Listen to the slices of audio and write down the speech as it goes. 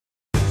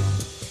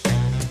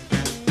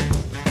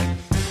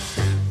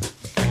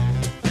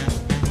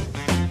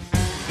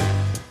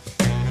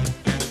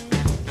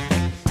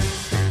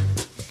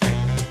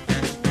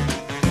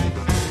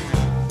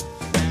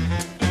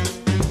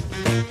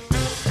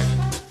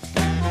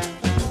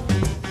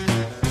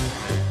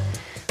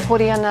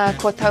Hori ana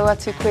kua tau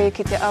atu koe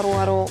ki te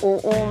aroaro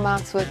o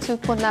mātua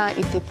tūpuna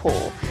I te pō.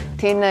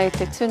 Tēnei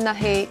te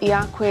tūnahi I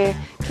a koe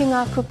ki ngā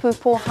kupu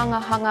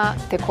pōhangahanga,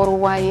 te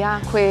korowai I a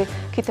koe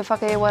ki te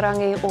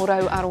whakaewarangi o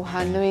rau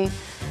aroha nui,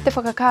 te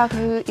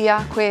whakakāhu I a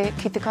koe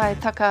ki te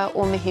kaitaka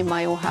o mihi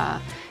mai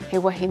oha. He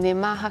wahine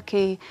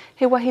mahaki,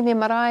 he wahine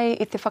marae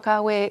I te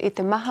whakawe I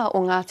te maha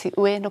o Ngāti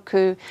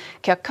Uenoku,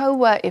 kia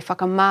kaua e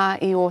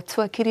whakamā I o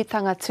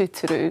tuakiritanga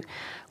tūturu.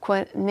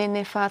 Kua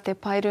nene whā te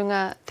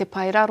pairunga, te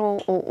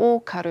pairaro o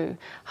ōkaru,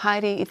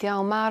 haere I te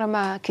ao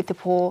marama ki te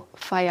pō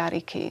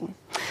whaiariki.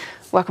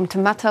 Welcome to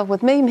Mata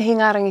with me, Mihi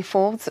Ngārangi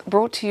Forbes,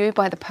 brought to you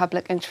by the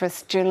Public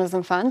Interest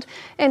Journalism Fund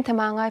and Te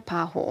Māngai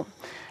Pāho.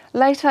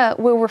 Later,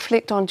 we'll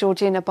reflect on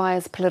Georgina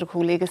Baya's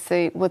political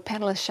legacy with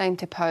panellists Shane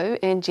Te Pou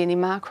and Jenny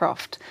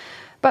Marcroft.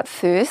 But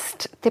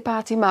first, Te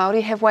Pāti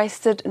Māori have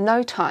wasted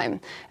no time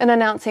in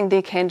announcing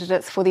their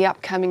candidates for the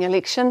upcoming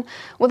election,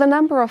 with a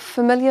number of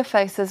familiar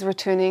faces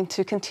returning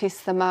to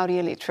contest the Māori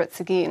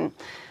electorates again.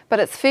 But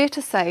it's fair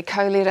to say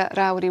Kaulera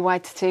Rawiri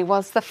Waititi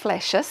was the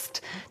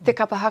flashist. Te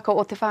kapahaka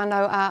o te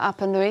whānau a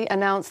Apanui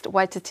announced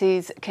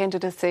Waititi's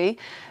candidacy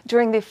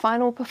during their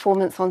final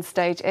performance on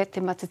stage at Te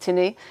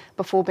Matatini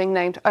before being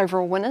named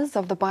overall winners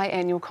of the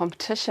biannual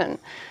competition.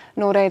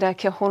 Nō reira,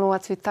 kia hono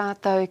atu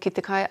tātou ki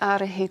te kai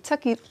ārahi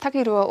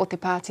takirua o te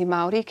Pāti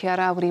Māori, kia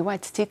Rawiri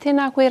Waititi.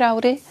 Tēnā koe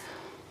Rawiri.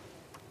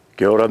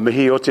 Kia ora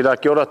mihi o tira,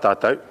 kia ora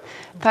tātou.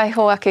 Tai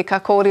ho ake ka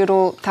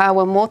kōrero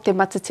tāua mō te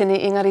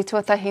Matatini, engari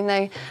tuatahi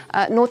nei.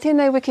 Nō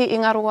tēnei wiki I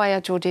ngaro ai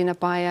a Georgina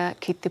Baya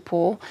ki te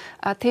pō.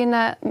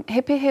 Tēnā,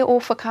 he pehe o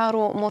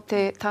whakaro mō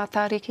te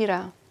tātāriki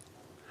rā?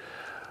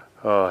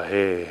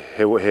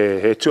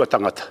 He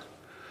tuatangata.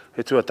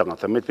 He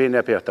tuatangata. Me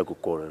pēnea pēr taku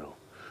kōrero.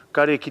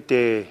 Kare ki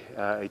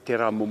I te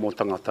rā momo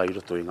tangata I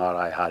roto I ngā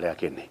rai hārea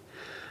kene.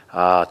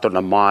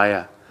 Tona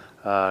maia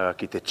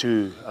ki te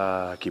tū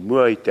ki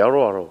mua I te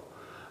aroaro.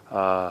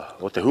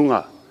 O te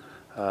hunga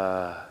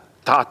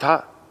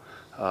tātā,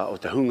 o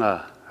te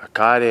hunga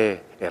kāre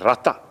e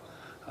rata,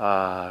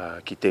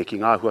 ki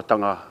ngā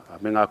huatanga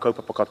me ngā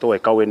kaupapa katoa e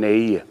kaue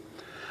nei ia.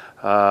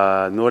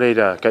 Nō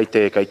reira, kei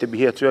te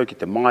mihi atu au ki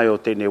te maia o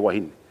tēnei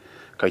wahine.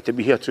 Kei te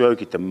mihi atu au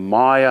ki te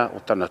maia o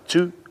tana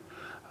tū,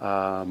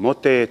 mo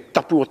te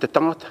tapu o te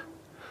tangata,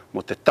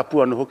 mo te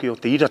tapu anu hoki o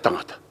te ira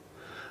tangata.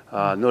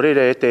 Nō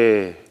reira, e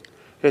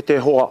te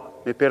hoa,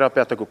 me pēra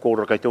pēr taku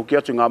kōrero, kei te hoki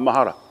atu ngā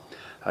mahara.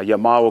 Ia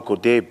māo ko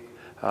Deb,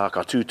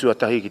 ka tū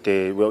tuatahi ki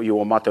te I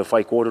o mātou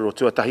whai kōrero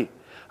tuatahi,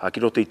 ki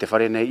roto I te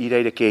whare nei I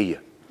reire ke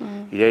ia.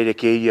 I reire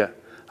ke ia,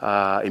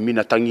 e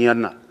mina tangi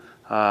ana,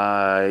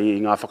 I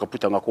ngā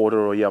whakaputanga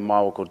kōrero ia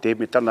māo ko Deb,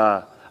 me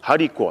tana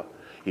harikoa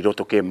I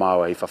roto ke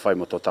māua I whawhai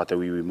mo tō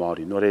tātou iwi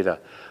Māori. Nō reira,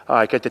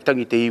 kei te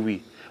tangi te iwi,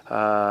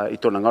 I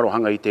tōna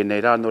ngarohanga I tēnei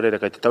rā, nō reira,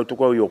 kei te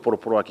tautuko I o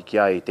poroporo aki ki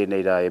ai I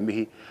tēnei rā e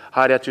mihi.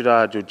 Haere atu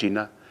rā,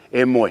 Georgina,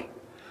 e moe,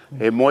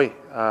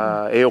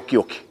 e oki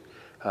oki.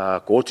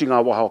 Ko oti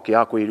ngā waha o ke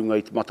a koe I runga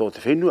I te mata o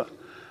te whenua,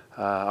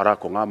 ara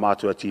ko ngā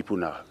mātua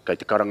tīpuna, kei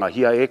te karanga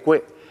hia e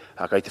koe,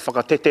 kei te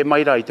whakatete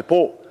maira I te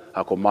pō,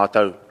 ko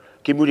mātou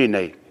ki muri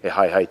nei, e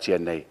hai tia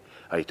nei,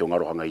 I tō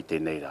ngarohanga I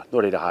tēnei rā. Nō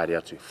reira haere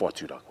atu,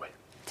 whātura koe.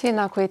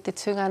 Tēnā koe te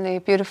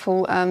tūngane,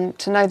 beautiful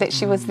to know that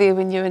she was there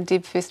when you and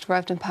Deb first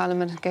arrived in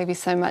Parliament and gave you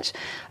so much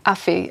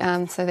awhi.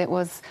 So that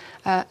was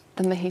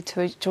the mihi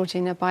to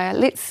Georgina Baya.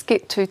 Let's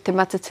get to Te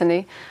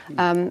Matatini.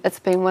 It's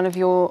been one of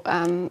your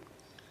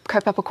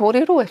kaupapa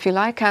kōrero, if you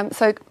like.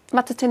 So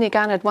Matatini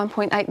garnered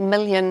 1.8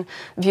 million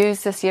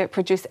views this year. It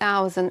produced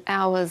hours and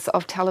hours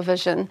of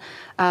television,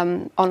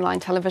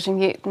 online television,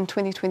 yet in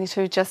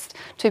 2022 just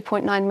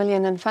 2.9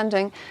 million in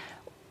funding.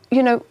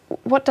 You know,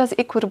 what does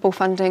equitable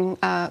funding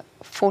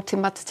for Te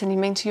Matatini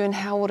mean to you, and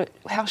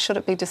how should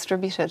it be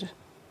distributed?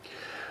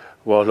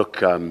 Well,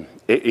 look,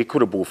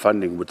 equitable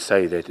funding would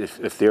say that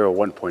if there are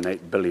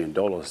 $1.8 billion,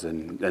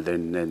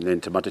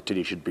 then Te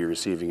Matatini should be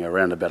receiving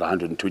around about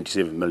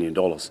 $127 million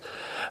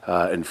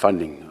in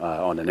funding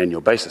on an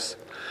annual basis.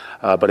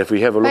 But if we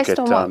have a look at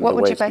the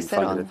way it's been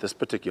funded at this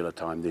particular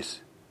time,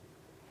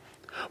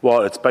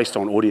 well, it's based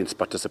on audience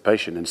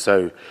participation. And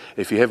so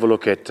if you have a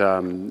look at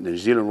the New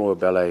Zealand Royal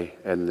Ballet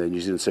and the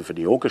New Zealand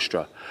Symphony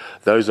Orchestra,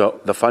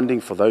 the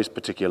funding for those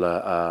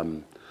particular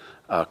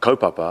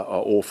kaupapa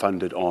are all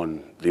funded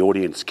on the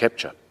audience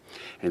capture.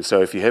 And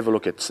so if you have a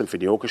look at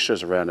symphony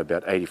orchestras, around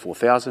about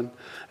 84,000.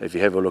 If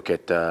you have a look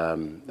at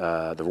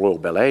the Royal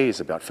Ballet,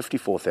 it's about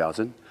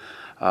 54,000.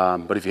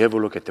 But if you have a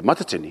look at the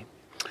Matatini,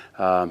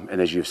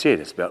 and as you've said,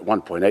 it's about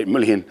 1.8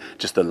 million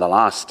just in the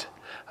last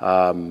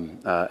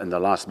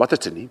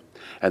Matatini,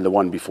 and the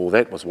one before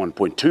that was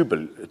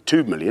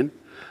 1.2 million.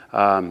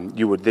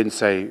 You would then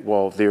say,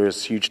 well, there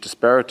is huge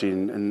disparity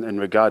in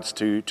regards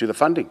to the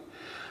funding.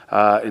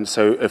 And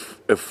so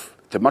if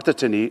Te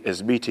Matatini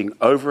is meeting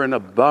over and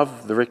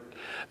above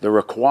the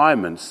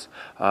requirements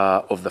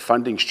of the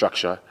funding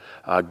structure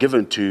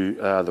given to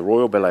the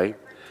Royal Ballet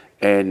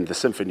and the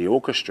Symphony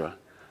Orchestra,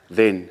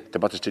 then Te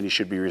Matatini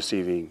should be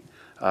receiving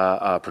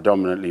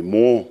predominantly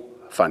more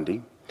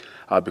funding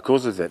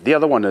because of that. The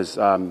other one is,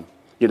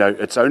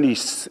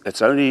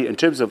 it's only in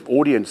terms of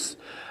audience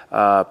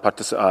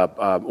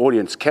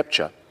audience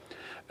capture,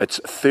 it's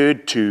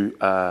third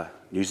to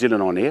New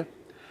Zealand On Air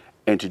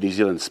and to New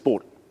Zealand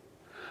Sport.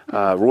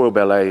 Royal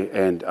Ballet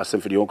and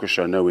Symphony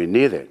Orchestra are nowhere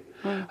near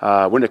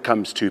that. When it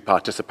comes to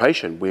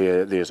participation,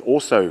 where there's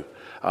also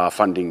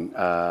funding,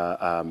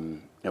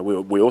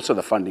 where also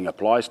the funding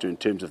applies to in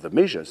terms of the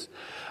measures,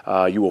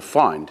 you will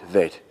find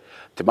that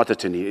Te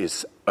Matatini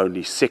is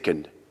only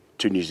second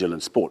to New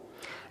Zealand Sport.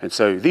 And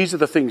so these are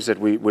the things that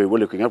we're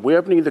looking at. We're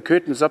opening the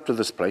curtains up to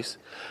this place,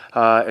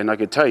 and I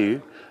can tell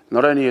you,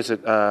 not only is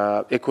it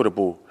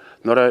equitable,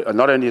 not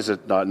only is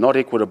it not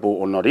equitable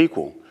or not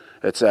equal,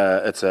 it's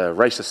a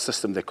racist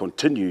system that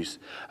continues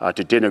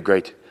to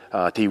denigrate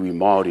te iwi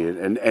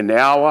Māori, and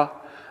our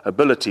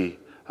ability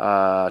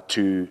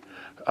to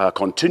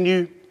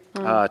continue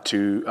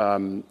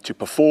to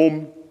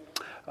perform,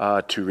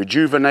 to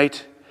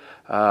rejuvenate,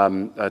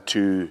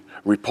 to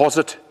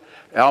reposit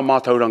our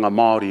mātauranga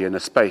Māori in a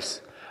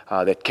space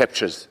that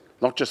captures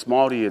not just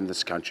Māori in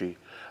this country,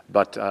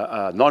 but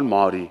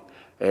non-Māori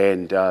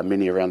and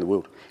many around the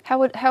world. How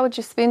would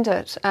you spend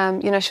it?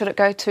 Should it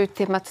go to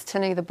Te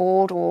Matatini, the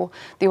board, or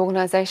the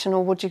organisation,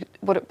 or would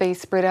it be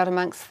spread out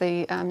amongst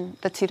the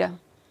tira?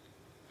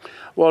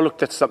 Well, look,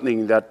 that's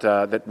something that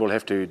we'll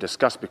have to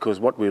discuss, because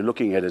what we're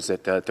looking at is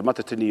that Te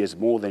Matatini is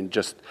more than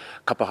just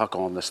kapahaka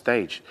on the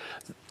stage.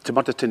 Te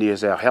Matatini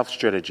is our health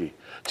strategy.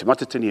 Te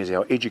Matatini is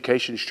our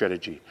education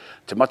strategy.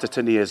 Te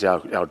Matatini is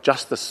our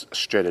justice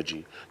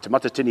strategy. Te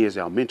Matatini is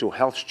our mental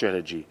health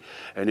strategy.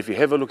 And if you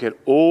have a look at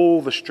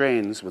all the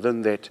strands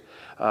within that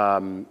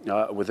one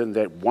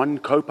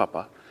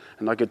kaupapa,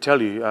 and I can tell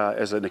you,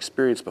 as an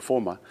experienced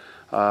performer,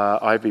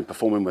 I've been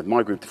performing with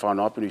my group, Te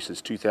Whānau Apanu, since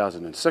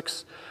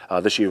 2006.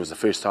 This year was the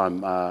first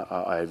time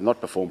I have not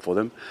performed for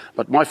them.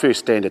 But my first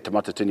stand at Te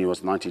Matatini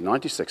was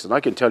 1996, and I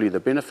can tell you the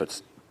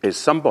benefits as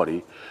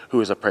somebody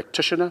who is a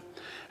practitioner,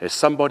 as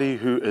somebody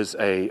who is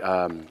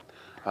an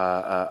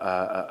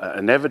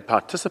avid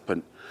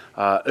participant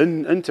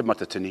in Te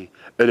Matatini.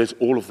 It is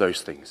all of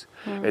those things.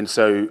 And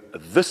so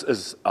this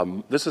is our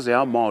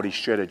Māori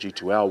strategy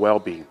to our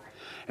well-being.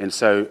 And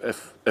so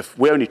if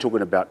we're only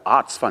talking about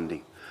arts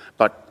funding,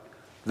 but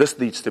this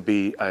needs to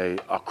be a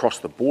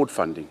across-the-board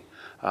funding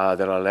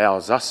that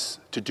allows us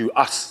to do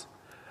us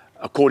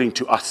according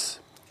to us.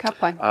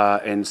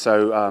 And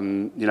so,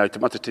 Te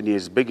Matatini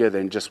is bigger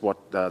than just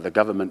what the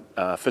government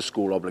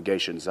fiscal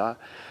obligations are.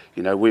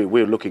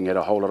 We're looking at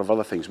a whole lot of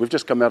other things. We've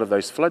just come out of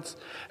those floods,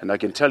 and I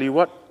can tell you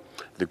what,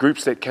 the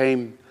groups that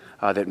came,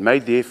 that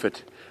made the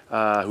effort,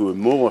 who were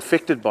more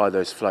affected by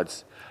those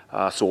floods,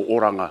 saw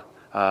oranga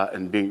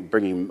and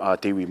bringing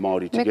te iwi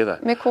Māori together.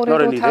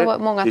 Not only that,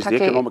 there's the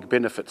economic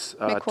benefits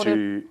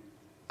there's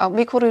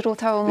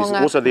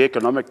also the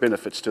economic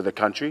benefits to the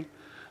country,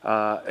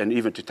 and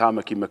even to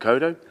Tāmaki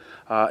Makaurau.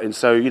 And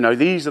so,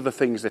 these are the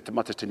things that Te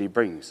Matatini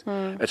brings.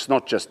 It's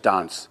not just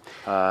dance,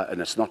 and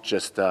it's not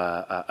just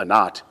an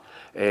art,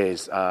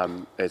 as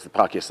the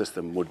Pākehā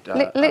system would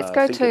let's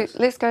go to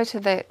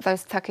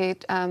those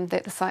take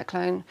that the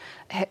cyclone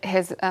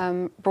has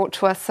brought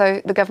to us.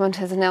 So the government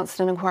has announced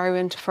an inquiry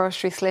into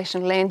forestry /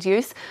 land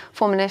use.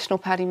 Former National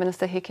Party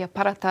Minister Hekia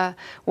Parata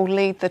will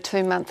lead the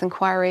 2-month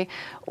inquiry.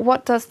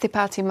 What does Te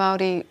Pāti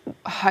Māori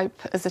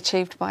hope is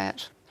achieved by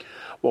it?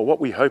 Well, what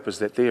we hope is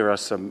that there are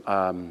some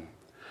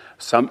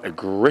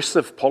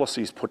aggressive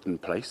policies put in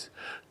place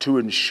to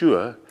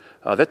ensure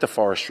that the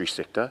forestry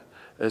sector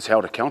is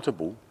held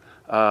accountable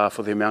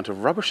for the amount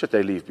of rubbish that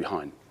they leave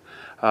behind.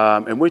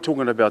 And we're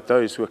talking about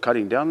those who are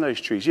cutting down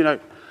those trees.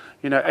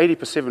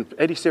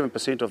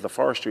 87% of the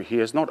forestry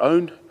here is not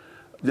owned,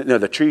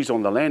 the trees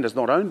on the land is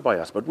not owned by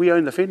us, but we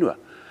own the whenua.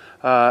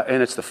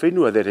 And it's the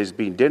whenua that has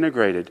been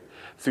denigrated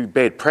through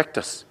bad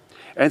practice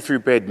and through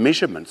bad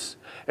measurements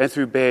and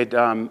through bad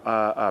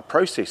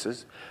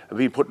processes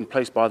being put in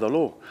place by the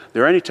law.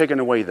 They're only taking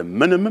away the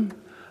minimum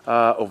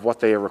of what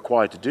they are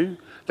required to do.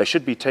 They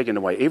should be taking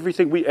away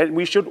everything.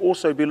 We should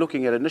also be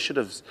looking at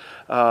initiatives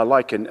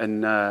like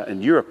in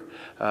Europe,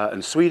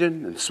 in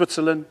Sweden, in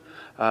Switzerland,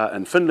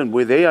 in Finland,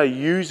 where they are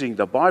using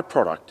the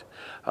byproduct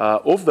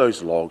of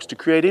those logs to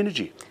create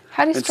energy.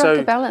 How do you strike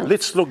a balance?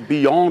 Let's look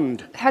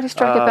beyond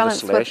the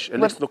slash,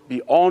 and let's look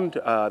beyond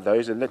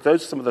those, and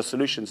those are some of the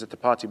solutions that the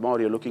Pāti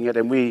Māori are looking at,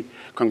 and we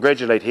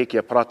congratulate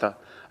Hekia Parata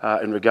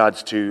in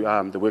regards to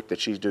the work that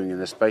she's doing in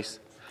this space.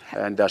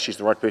 And she's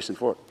the right person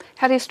for it.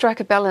 How do you strike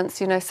a balance?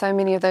 So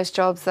many of those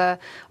jobs are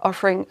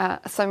offering,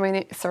 so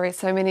many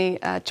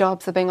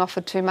jobs are being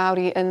offered to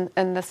Māori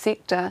in the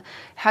sector.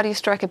 How do you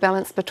strike a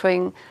balance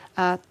between,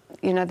 the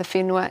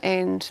whenua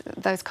and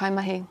those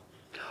kaimahi?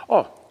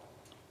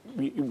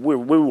 We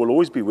will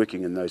always be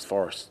working in those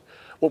forests.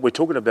 What we're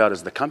talking about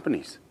is the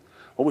companies.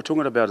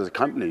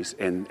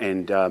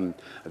 And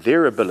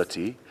their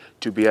ability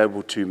to be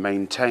able to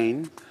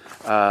maintain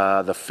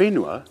the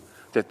whenua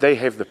that they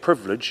have the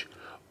privilege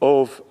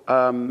of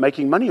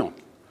making money on.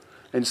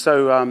 And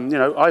so,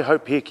 I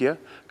hope Hekia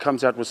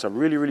comes out with some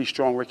really, really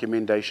strong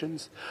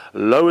recommendations,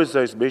 lowers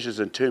those measures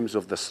in terms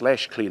of the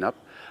slash cleanup,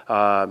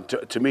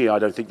 To me, I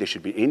don't think there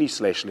should be any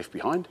slash left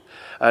behind.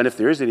 And if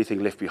there is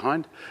anything left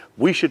behind,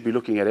 we should be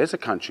looking at, as a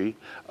country,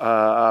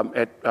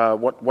 at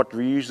what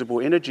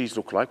reusable energies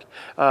look like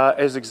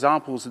as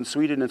examples in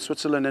Sweden and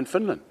Switzerland and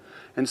Finland.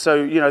 And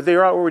so,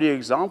 there are already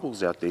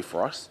examples out there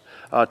for us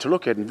to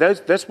look at, and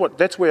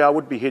that's where I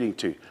would be heading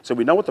to. So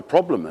we know what the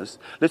problem is.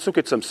 Let's look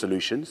at some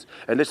solutions,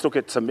 and let's look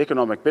at some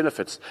economic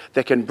benefits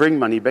that can bring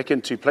money back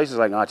into places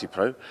like Ngāti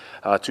Porou,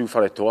 Tū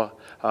Wharetoa,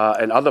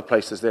 and other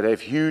places that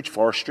have huge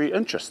forestry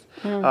interest.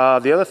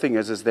 The other thing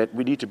is that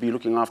we need to be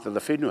looking after the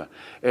whenua.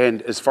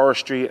 And is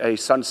forestry a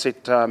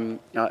sunset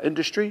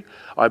industry?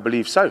 I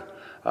believe so.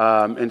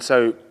 And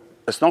so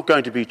it's not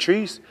going to be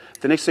trees.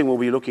 The next thing we'll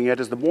be looking at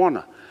is the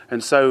moana.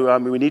 And so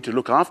we need to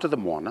look after the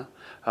moana,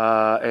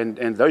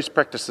 and those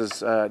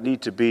practices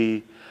need to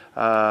be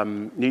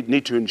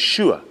need to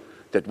ensure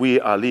that we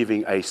are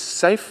leaving a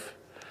safe,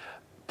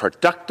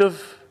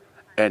 productive,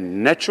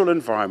 and natural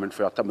environment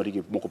for our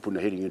tamariki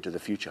mokopuna heading into the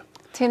future.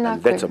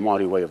 And that's a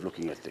Māori way of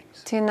looking at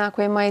things. Tēnā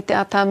koe mai te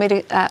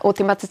atamere o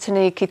te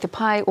matatini ki te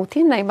pai o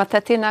tēnei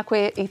mata. Tēnā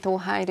koe I tō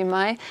haere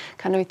mai.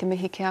 Ka nui te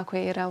mihi ki a koe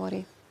E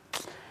Rawari.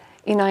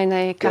 Inai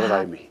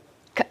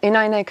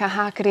nei ka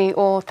hākari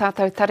o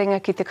tātou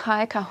taringa ki te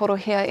kai, ka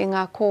horohia I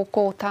ngā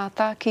kōkō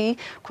tātā ki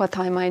kua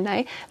tai mai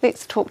nei.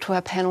 Let's talk to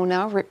our panel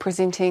now,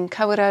 representing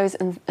Kawerau's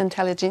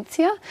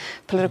Intelligentsia,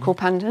 political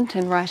pundit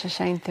and writer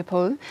Shane Te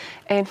Pou,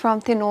 and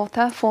from Te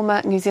Nota,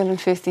 former New Zealand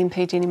First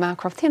MP Jenny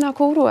Marcroft. Tēnā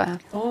kōrua.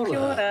 Kia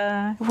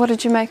ora. What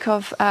did you make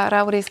of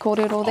Rawari's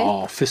kōrero there?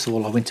 Oh, first of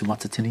all, I went to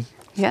Matatini.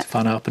 Yeah.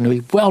 Whānau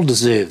Apanui. Well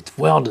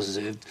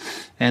deserved.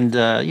 And,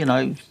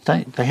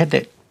 they had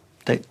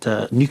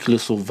that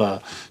nucleus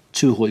of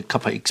tūhoi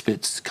kapa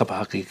experts, kapa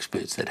haka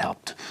experts that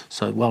helped.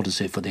 So well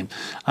deserved for them.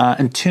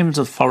 In terms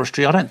of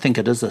forestry, I don't think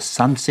it is a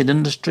sunset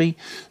industry.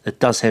 It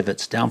does have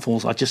its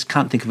downfalls. I just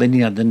can't think of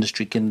any other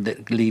industry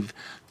that leave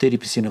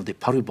 30% of their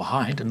paru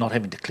behind and not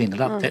having to clean it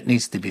up. That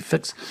needs to be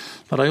fixed.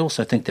 But I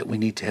also think that we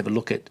need to have a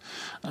look at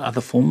other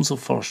forms of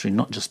forestry,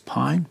 not just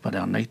pine, but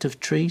our native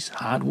trees,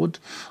 hardwood.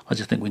 I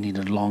just think we need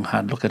a long,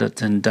 hard look at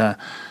it. And the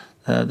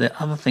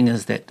other thing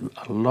is that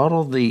a lot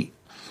of the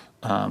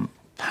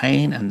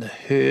pain and the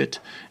hurt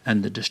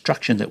and the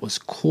destruction that was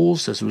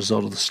caused as a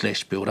result of the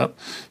slash build-up,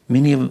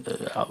 many of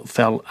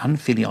fell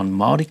unfairly on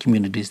Māori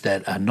communities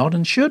that are not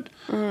insured.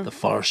 The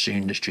forestry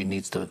industry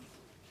needs to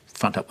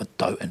front up with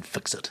dough and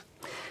fix it.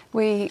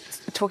 We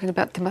talking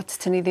about Te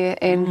Matatini there,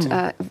 and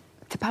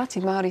Te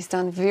Pāti Māori's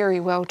done very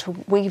well to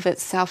weave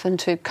itself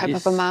into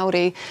kaupapa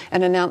Māori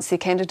and announce their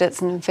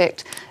candidates. And in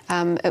fact,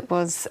 it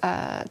was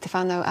Te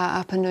Whānau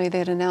a Apanui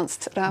that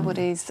announced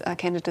Rawari's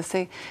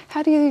candidacy.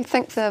 How do you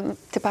think the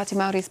Te Pāti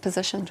Māori's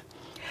positioned?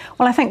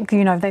 Well, I think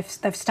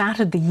they've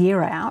started the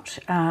year out.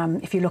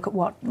 If you look at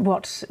what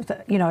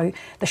the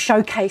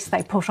showcase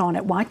they put on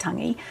at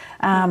Waitangi,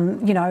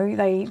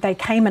 they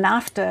came in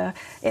after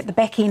at the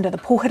back end of the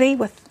pohiri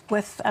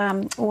with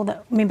all the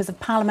members of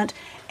Parliament,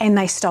 and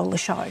they stole the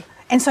show.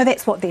 And so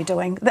that's what they're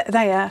doing.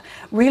 They are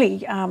really,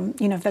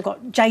 they've got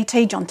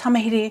JT, John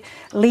Tamahere,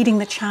 leading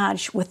the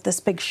charge with this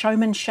big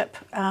showmanship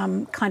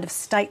kind of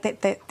state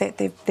that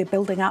they're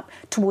building up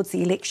towards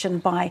the election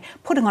by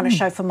putting on a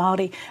show for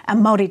Māori,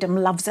 and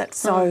Māoridom loves it.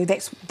 So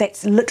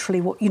that's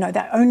literally what,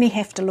 they only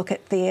have to look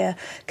at their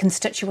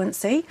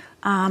constituency,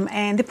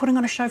 and they're putting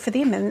on a show for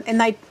them,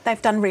 and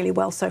they've done really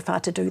well so far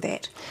to do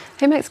that.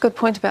 He makes a good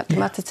point about Te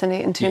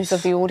Matatini in terms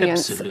of the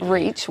audience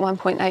reach.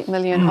 1.8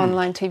 million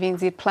online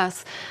TVNZ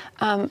Plus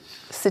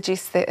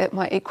suggests that it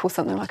might equal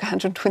something like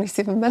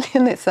 127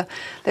 million. That's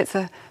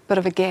a bit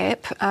of a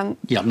gap. I'm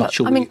not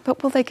sure.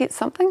 But will they get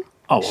something?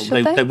 Oh,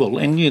 well, they will,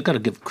 and you've got to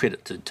give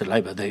credit to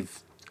Labour. They've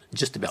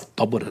just about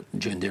doubled it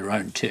during their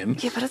own term.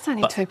 Yeah, but it's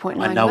only 2.9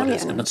 million. I know it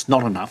is, and it's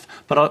not enough.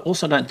 But I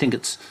also don't think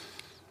it's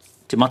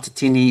Te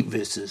Matatini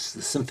versus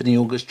the Symphony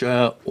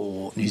Orchestra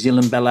or New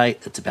Zealand Ballet.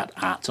 It's about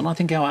arts, and I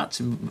think our arts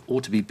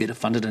ought to be better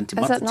funded. And Te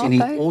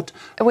Matatini ought.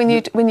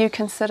 When you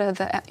consider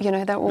that,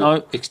 they're all.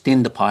 No,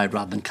 extend the pie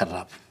rather than cut it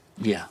up.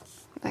 Yeah.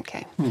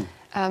 Okay.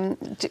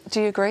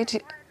 Do you agree?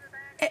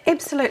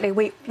 Absolutely.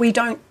 We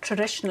don't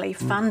traditionally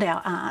fund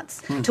our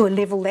arts to a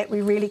level that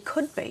we really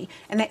could be,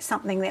 and that's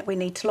something that we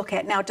need to look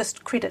at. Now,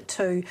 just credit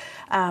to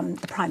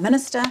the Prime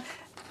Minister.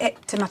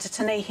 At Te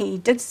Matatini, he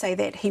did say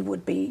that he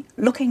would be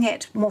looking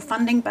at more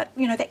funding, but,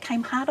 that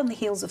came hard on the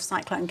heels of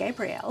Cyclone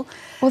Gabrielle.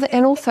 Well,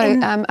 and also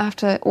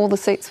after all the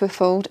seats were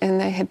filled and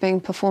they had been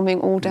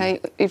performing all day,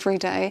 every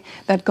day,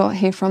 they'd got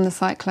here from the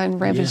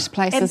cyclone-ravaged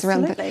places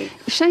around.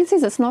 Shane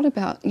says it's not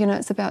about,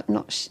 it's about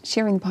not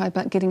sharing the pie,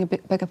 but getting a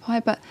bit bigger pie.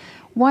 But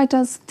why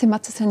does Te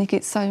Matatini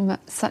get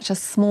such a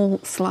small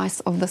slice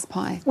of this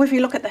pie? Well, if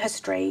you look at the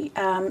history,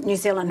 New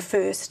Zealand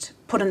First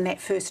put in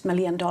that first $1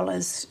 million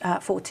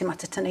for Te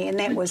Matatini, and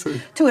that was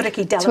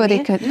Tuariki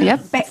Delamere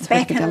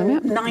back in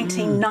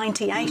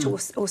 1998 or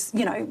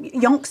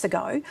yonks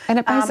ago. And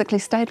it basically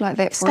stayed like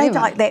that forever. Stayed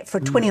like that for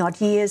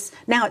 20-odd years.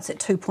 Now it's at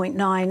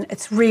 2.9.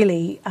 It's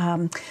really,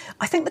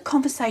 I think the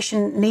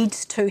conversation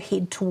needs to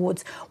head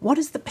towards what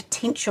is the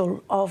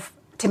potential of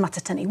te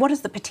matatini? What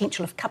is the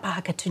potential of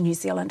kapahaka to New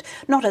Zealand?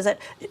 Not is it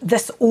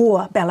this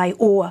or ballet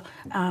or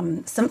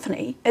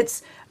symphony,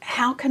 it's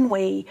how can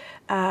we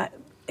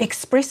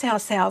express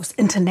ourselves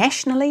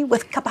internationally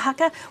with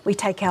kapahaka. We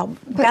take our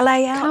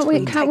ballet out.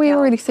 Can't we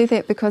already see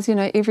that because, you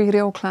know, every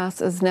reo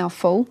class is now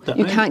full.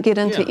 You can't get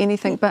into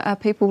anything, but are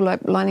people like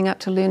lining up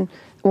to learn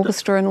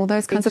orchestra and all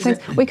those kinds of things?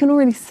 We can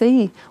already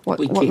see what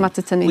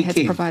Matatini has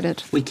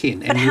provided. We can.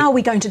 But how are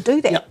we going to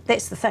do that? Yep.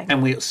 That's the thing.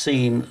 And we've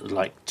seen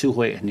like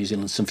Tūhoe and New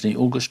Zealand Symphony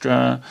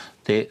Orchestra,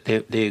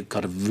 they've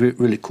got a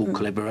really cool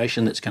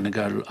collaboration that's going to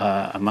go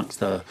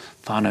amongst the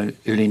whānau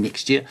early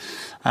next year.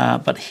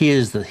 But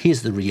here's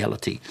the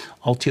reality.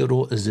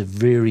 Aotearoa is a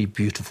very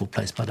beautiful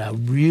place, but our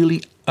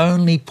really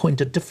only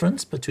point of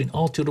difference between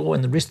Aotearoa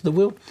and the rest of the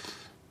world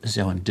is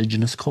our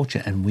indigenous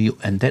culture, and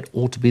that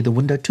ought to be the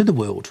window to the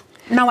world.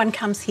 No one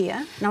comes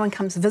here, no one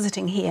comes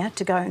visiting here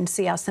to go and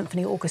see our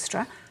symphony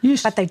orchestra,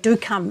 yes, but they do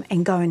come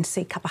and go and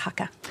see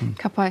kapahaka.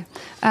 Ka pai.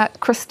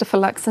 Christopher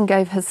Luxon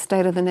gave his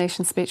State of the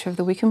Nation speech over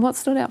the weekend. What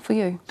stood out for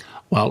you?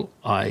 Well,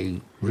 I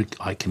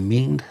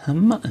commend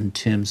him in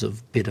terms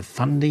of better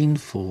funding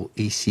for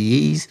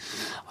ECEs.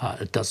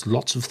 It does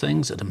lots of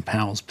things. It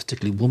empowers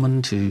particularly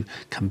women to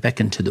come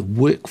back into the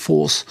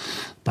workforce.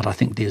 But I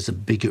think there's a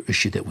bigger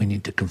issue that we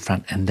need to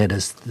confront, and that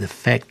is the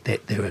fact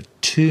that there are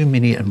too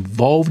many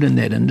involved in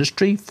that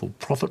industry for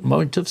profit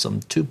motives,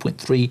 some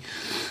 $2.3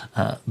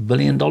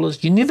 billion.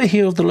 You never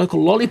hear of the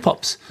local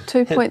lollipops.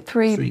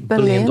 $2.3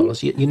 billion?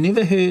 You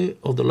never hear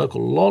of the local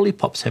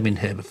lollipops having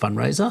to have a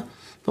fundraiser.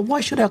 But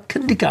why should our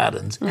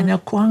kindergartens and our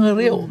kohanga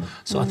reo?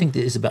 So I think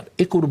it is about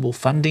equitable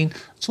funding.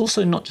 It's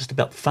also not just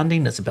about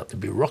funding, it's about the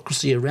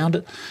bureaucracy around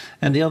it.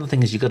 And the other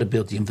thing is you've got to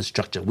build the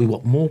infrastructure. We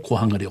want more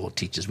kohanga reo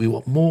teachers, we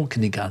want more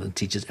kindergarten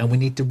teachers, and we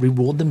need to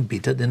reward them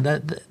better than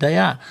they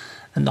are.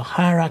 And the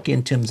hierarchy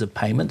in terms of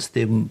payments,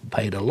 they're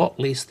paid a lot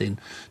less than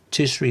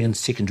tertiary and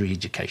secondary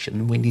education,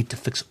 and we need to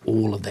fix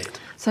all of that.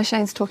 So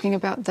Shane's talking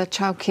about the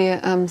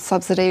childcare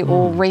subsidy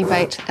or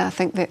rebate, I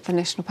think that the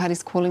National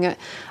Party's calling it,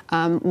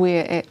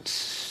 where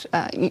it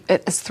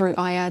is through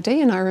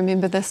IRD, and I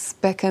remember this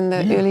back in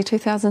the early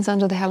 2000s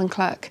under the Helen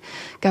Clark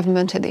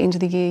government. At the end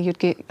of the year you'd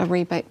get a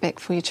rebate back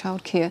for your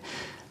childcare.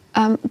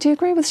 Do you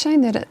agree with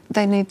Shane that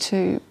they need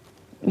to,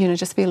 you know,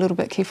 just be a little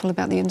bit careful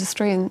about the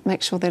industry and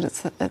make sure that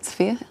it's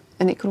fair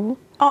and equitable?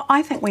 Oh,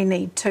 I think we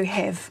need to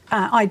have,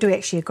 I do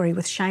actually agree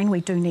with Shane, we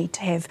do need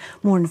to have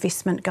more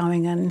investment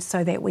going in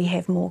so that we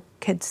have more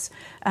kids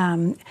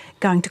going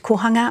to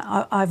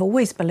kohanga. I've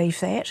always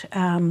believed that.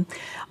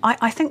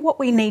 I think what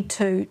we need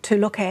to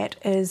look at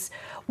is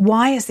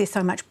why is there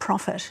so much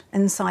profit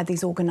inside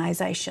these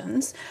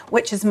organisations,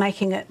 which is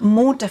making it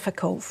more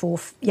difficult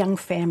for young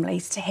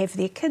families to have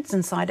their kids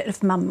inside it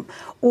if mum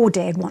or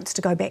dad wants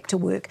to go back to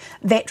work.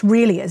 That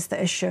really is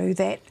the issue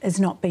that has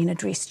not been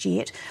addressed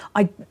yet.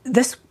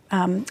 This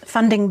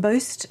funding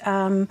boost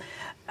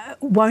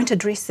won't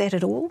address that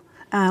at all.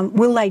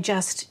 Will they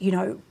just, you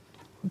know,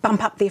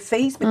 bump up their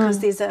fees because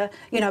there's a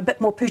bit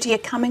more putia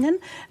coming in?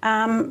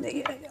 I'm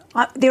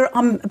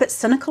a bit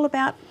cynical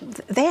about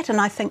that,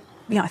 and I think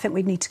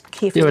we need to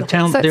carefully look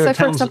at it.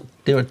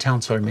 There are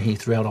towns, Mihi,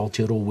 throughout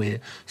Aotearoa where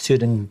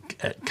certain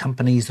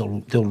companies,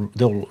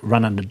 they'll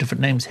run under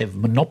different names, have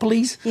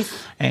monopolies. Yes.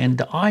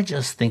 And I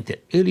just think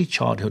that early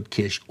childhood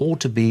care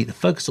the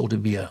focus ought to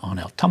be on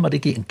our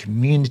tamariki and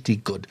community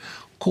good.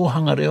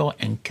 Kohanga reo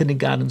and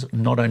kindergartens,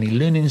 not only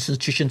learning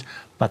institutions,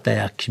 but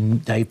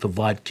they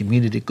provide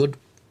community good.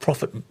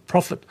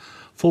 For-profit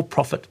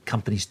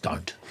companies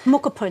don't.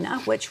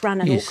 Mokopuna, which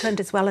run in Auckland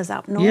as well as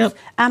up north,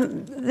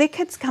 their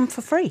kids come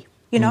for free.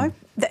 You know,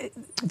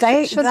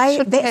 they should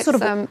that sort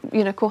of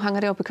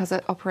kohanga reo, because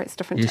it operates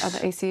different to other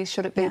ECs.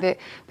 Should it be that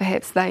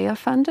perhaps they are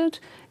funded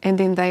and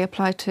then they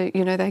apply to,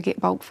 they get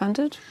bulk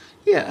funded?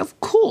 Yeah, of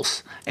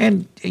course.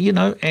 And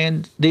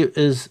and there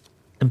is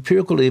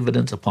empirical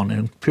evidence upon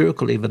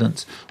empirical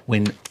evidence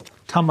when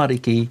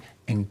tamariki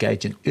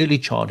engage in early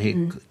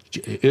childhood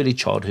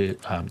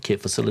care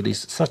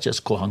facilities such as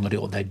kohanga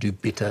reo, they do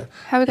better.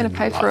 How are we going to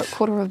pay for it?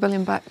 $250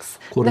 million.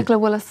 Nicola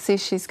Willis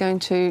says she's going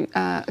to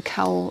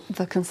cull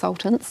the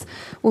consultants.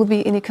 Will there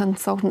be any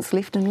consultants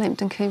left in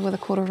Lambton Quay with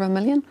 $250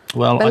 million?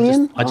 Well,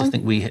 I just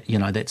think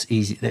that's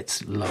easy.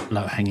 That's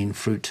low hanging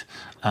fruit.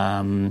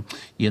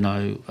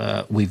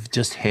 We've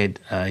just had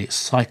a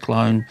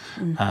cyclone.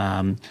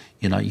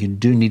 You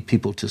do need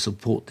people to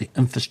support the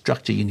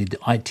infrastructure. You need the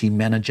IT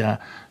manager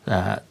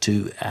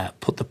to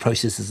put the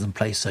processes in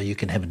place so you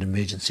can have an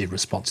emergency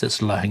response.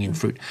 That's low-hanging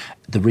fruit.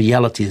 The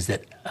reality is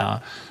that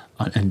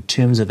in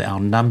terms of our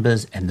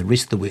numbers and the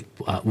rest of the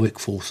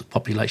workforce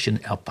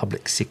population, our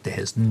public sector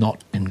has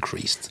not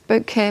increased.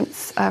 Boot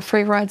camps,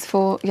 free rides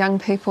for young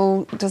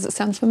people, does it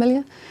sound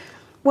familiar?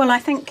 Well, I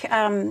think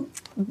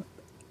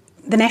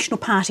the National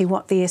Party,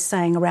 what they're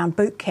saying around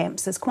boot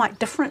camps is quite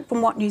different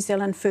from what New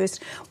Zealand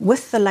First,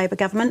 with the Labour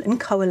government in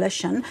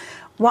coalition,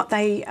 what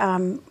they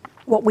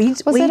what we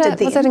did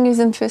then. Was that a New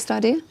Zealand first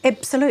idea?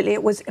 Absolutely,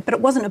 it was, but it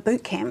wasn't a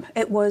boot camp.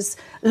 It was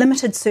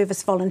limited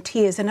service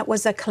volunteers, and it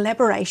was a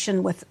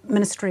collaboration with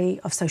Ministry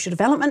of Social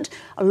Development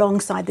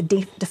alongside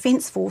the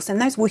Defence Force,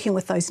 and those working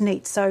with those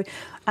needs. So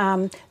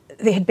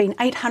there had been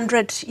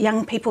 800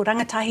 young people,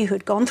 rangatahi, who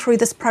had gone through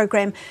this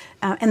program.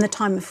 In the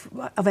time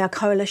of our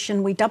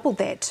coalition, we doubled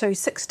that to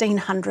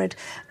 1,600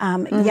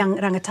 young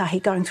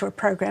rangatahi going through a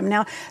program.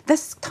 Now,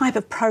 this type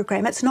of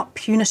program, it's not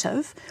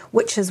punitive,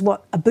 which is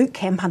what a boot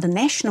camp under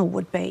National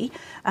would be.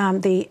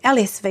 The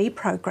LSV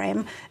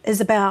program is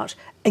about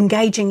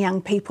engaging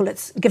young people.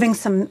 It's giving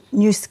some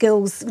new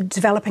skills,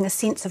 developing a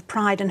sense of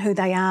pride in who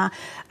they are,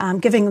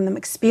 giving them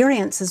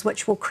experiences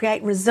which will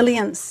create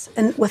resilience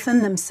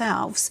within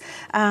themselves,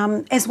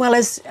 as well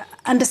as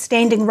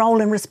understanding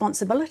role and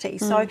responsibility.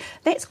 So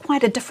that's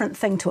quite a different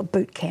thing to a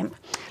boot camp.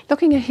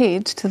 Looking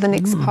ahead to the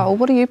next poll,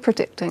 what are you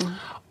predicting?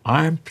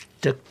 I'm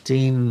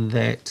predicting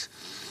that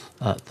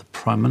the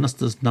Prime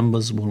Minister's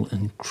numbers will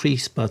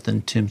increase both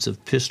in terms of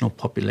personal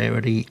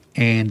popularity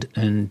and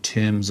in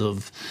terms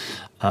of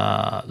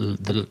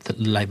the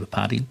Labour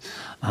Party.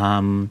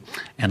 And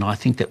I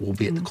think that will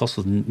be at the cost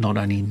of not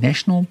only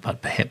National,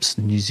 but perhaps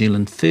New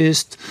Zealand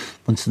First.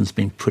 Winston's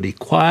been pretty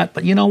quiet,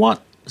 but you know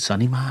what? It's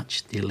only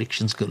March. The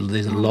election's good.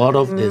 There's a lot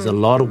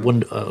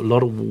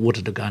of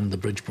water to go under the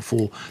bridge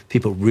before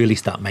people really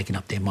start making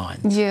up their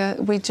minds. Yeah,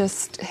 we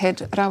just had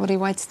Rawiri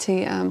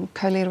Waititi,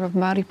 co-leader of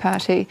Māori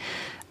Party.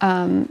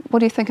 What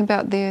do you think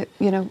about their?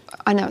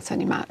 I know it's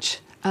only March,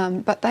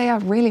 but they are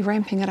really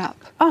ramping it up.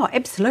 Oh,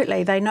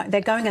 absolutely. They know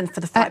they're going in for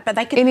the fight, but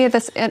they can. Any of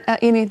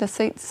the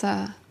seats,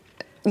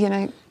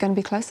 going to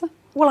be closer?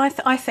 Well,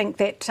 I think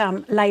that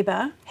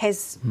Labour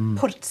has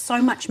put so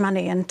much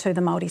money into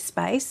the Māori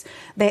space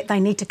that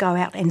they need to go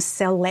out and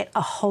sell that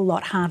a whole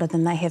lot harder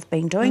than they have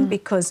been doing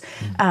because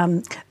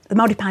the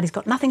Māori Party's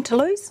got nothing to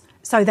lose,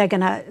 so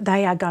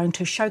they are going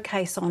to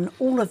showcase on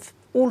all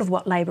of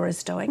what Labour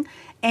is doing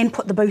and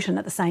put the boot in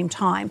at the same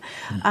time.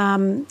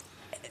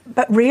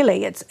 But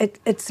really,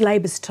 it's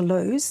Labour's to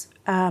lose.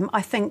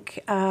 I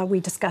think we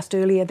discussed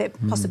earlier that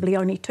possibly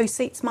only 2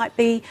 seats might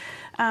be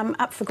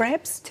up for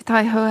grabs. Te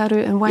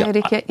Taihoaru and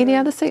Waiarika. Any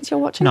other seats you're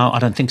watching? No, I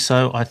don't think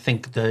so. I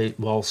think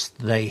whilst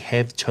they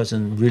have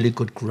chosen really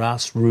good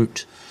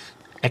grassroots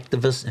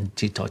activists in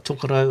Te Tai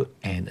Tokerau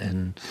and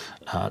in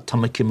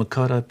Tamaki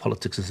Makaurau,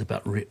 politics is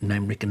about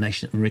name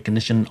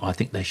recognition. I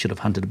think they should have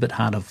hunted a bit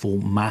harder for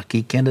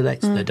marquee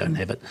candidates. They don't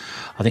have it.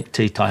 I think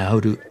Te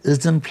Taihoaru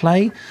is in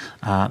play.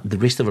 The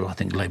rest of it, I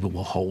think Labour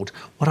will hold.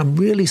 What I'm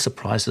really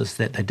surprised is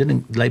that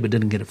Labour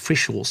didn't get a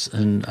fresh horse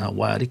in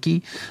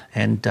Waiariki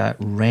and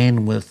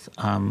ran with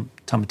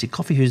Tamati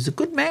Coffey, who's a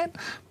good man,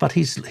 but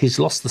he's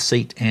lost the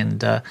seat, and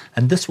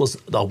this was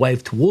a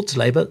wave towards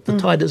Labour. The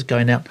tide is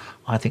going out.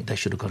 I think they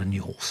should have got a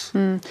new horse.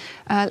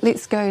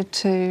 Let's go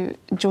to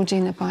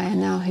Georgina Baia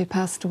now, who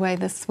passed away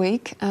this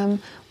week.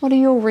 What are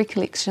your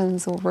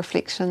recollections or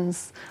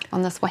reflections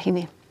on this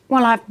wahine?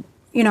 Well,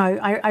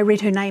 I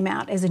read her name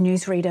out as a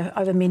newsreader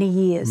over many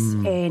years,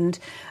 and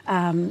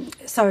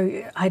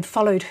so I'd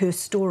followed her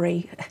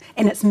story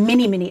in its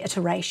many, many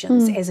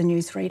iterations as a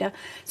newsreader.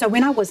 So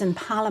when I was in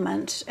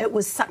Parliament, it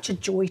was such a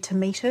joy to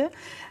meet her,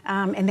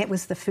 and that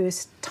was the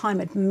first time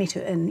I'd met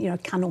her in,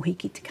 kanohi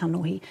ki te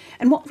kanohi.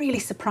 And what really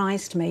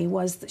surprised me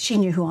was that she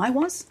knew who I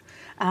was.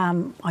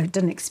 I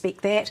didn't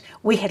expect that.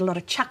 We had a lot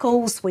of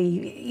chuckles.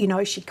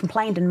 She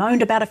complained and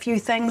moaned about a few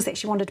things that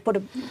she wanted to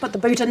put the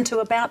boot into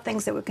about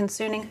things that were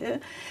concerning her.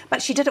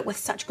 But she did it with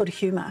such good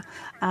humour.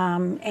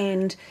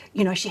 And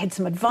she had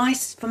some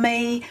advice for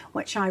me,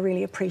 which I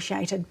really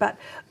appreciated. But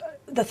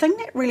the thing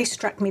that really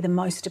struck me the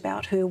most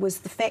about her was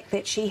the fact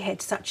that she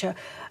had such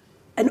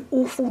an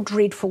awful,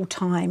 dreadful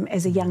time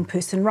as a young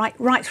person,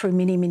 right through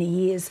many, many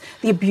years,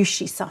 the abuse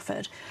she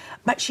suffered.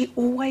 But she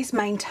always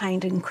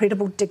maintained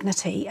incredible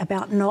dignity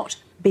about not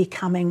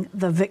becoming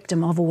the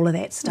victim of all of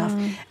that stuff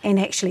and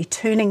actually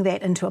turning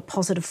that into a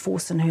positive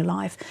force in her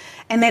life.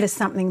 And that is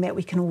something that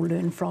we can all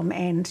learn from,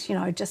 and,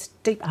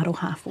 just deep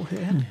aroha for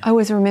her. I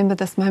always remember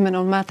this moment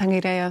on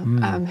Mātangi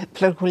Rea,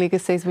 Political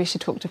Legacies, where she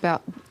talked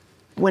about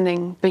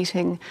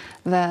beating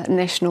the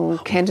national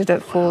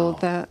candidate for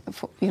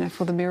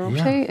the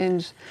mayoralty,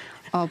 and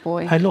oh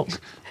boy. Hey,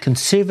 look,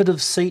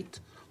 Conservative seat,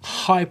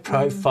 high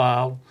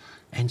profile,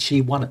 and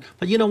she won it.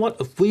 But you know what?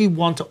 If we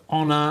want to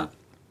honour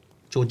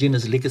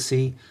Georgina's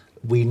legacy,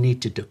 we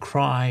need to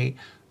decry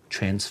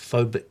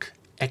transphobic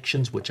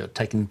actions which are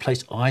taking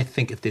place. I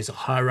think if there's a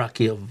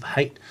hierarchy of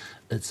hate,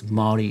 it's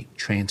Māori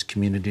trans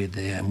community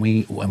there, and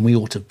we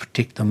ought to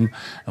protect them,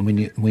 and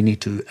we need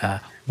to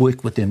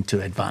work with them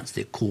to advance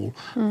their call.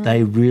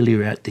 They really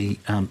are at the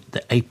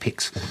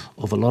apex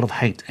of a lot of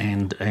hate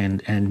and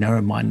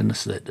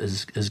narrow-mindedness that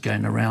is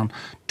going around.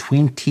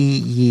 20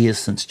 years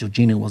since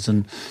Georgina was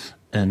in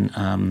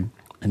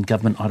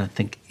government, I don't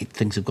think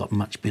things have got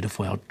much better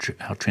for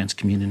our trans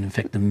community. In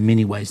fact, in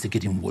many ways, they're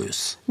getting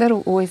worse.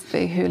 That'll always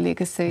be her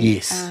legacy.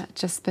 Yes.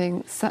 Just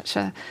being such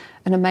an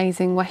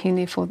amazing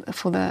wahine for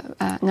the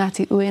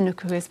Ngāti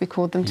Uenuku, as we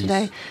called them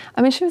today. Yes.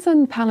 I mean, she was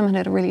in Parliament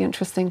at a really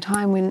interesting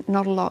time when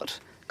not a lot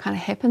kind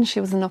of happened. She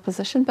was in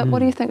opposition, but what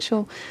do you think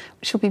she'll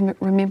be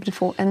remembered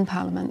for in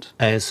Parliament?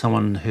 As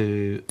someone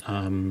who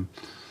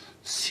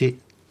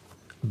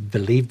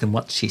believed in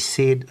what she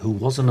said, who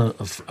wasn't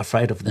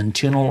afraid of the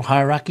internal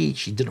hierarchy.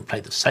 She didn't play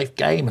the safe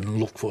game and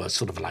look for a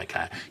sort of like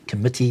a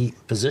committee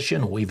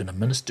position or even a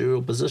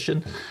ministerial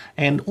position.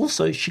 And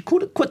also she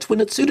called it quits when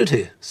it suited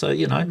her. So,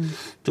 you know,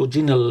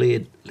 Georgina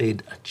led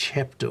a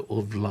chapter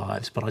of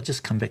lives. But I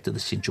just come back to the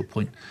central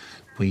point.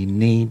 We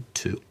need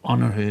to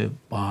honour her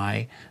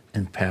by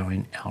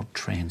empowering our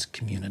trans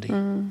community.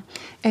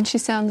 And she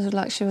sounded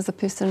like she was a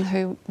person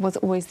who was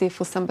always there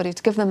for somebody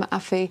to give them a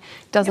awhi,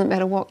 doesn't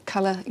matter what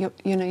colour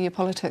your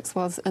politics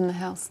was in the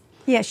House.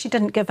 Yeah, she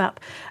didn't give up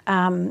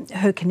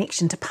her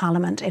connection to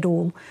Parliament at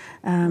all.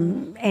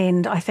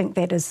 And I think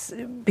that is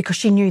because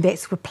she knew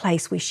that's a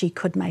place where she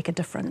could make a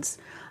difference.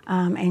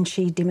 And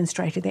she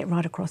demonstrated that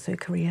right across her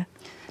career.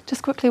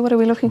 Just quickly, what are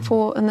we looking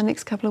for in the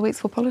next couple of weeks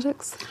for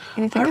politics?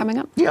 Anything coming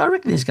up? Yeah, I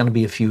reckon there's going to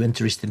be a few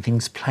interesting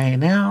things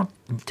playing out.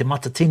 Te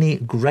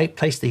Matatini, great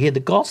place to hear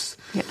the goss.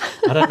 Yeah.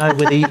 I don't know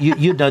whether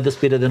you know this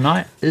better than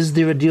I. Is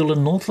there a deal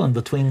in Northland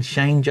between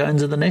Shane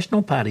Jones and the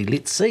National Party?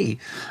 Let's see.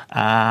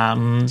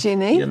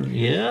 Jenny?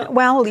 Yeah.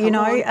 Well,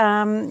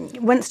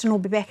 Winston will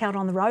be back out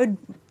on the road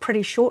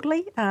pretty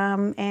shortly,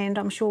 and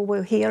I'm sure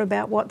we'll hear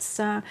about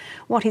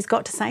what he's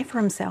got to say for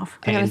himself.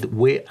 And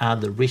where are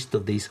the rest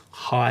of these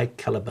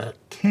high-calibre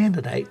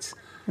candidates,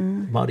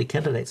 Māori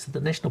candidates that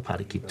the National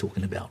Party keep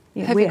talking about?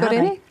 Yeah. Have you got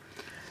any?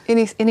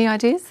 Any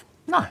ideas?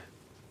 No.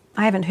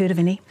 I haven't heard of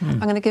any. I'm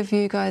going to give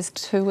you guys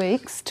 2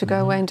 weeks to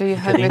go away and do your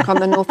homework on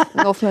the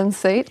Northland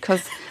seat,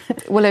 because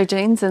Willow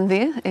Jean's in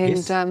there, and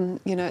yes.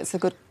 it's a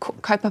good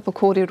kaupapa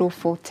kōrero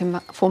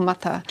for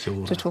Mata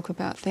to talk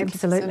about. Thank you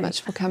so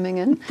much for coming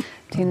in.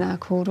 Tēnā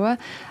kōrua.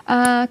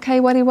 Kei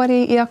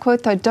wariwari i a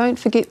koutou. Don't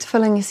forget to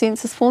fill in your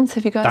census forms.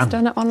 Have you guys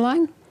done it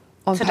online?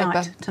 On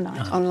paper?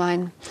 Tonight.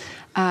 Online.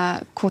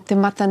 Ko te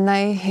mata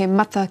nei, he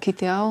mata ki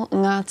te ao,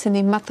 ngā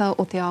tini mata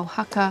o te ao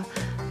haka,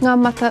 ngā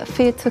mata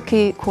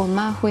whētuki kua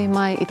māhui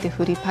mai i te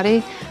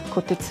huripare, ko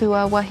te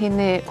tua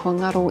wahine kua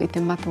ngaro i te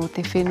mata o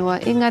te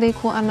whenua, engari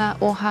ko ana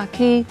o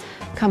haki,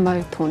 ka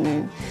mau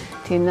tonu.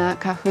 Tēnā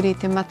ka huri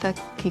te mata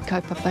ki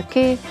kaupapa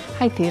ke,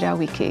 hei te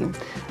rawiki.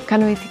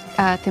 Kanui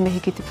te mihi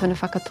ki te whana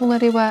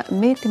whakatonga rewa,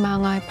 me te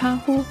māngai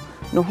pāhu,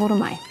 no horo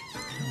mai.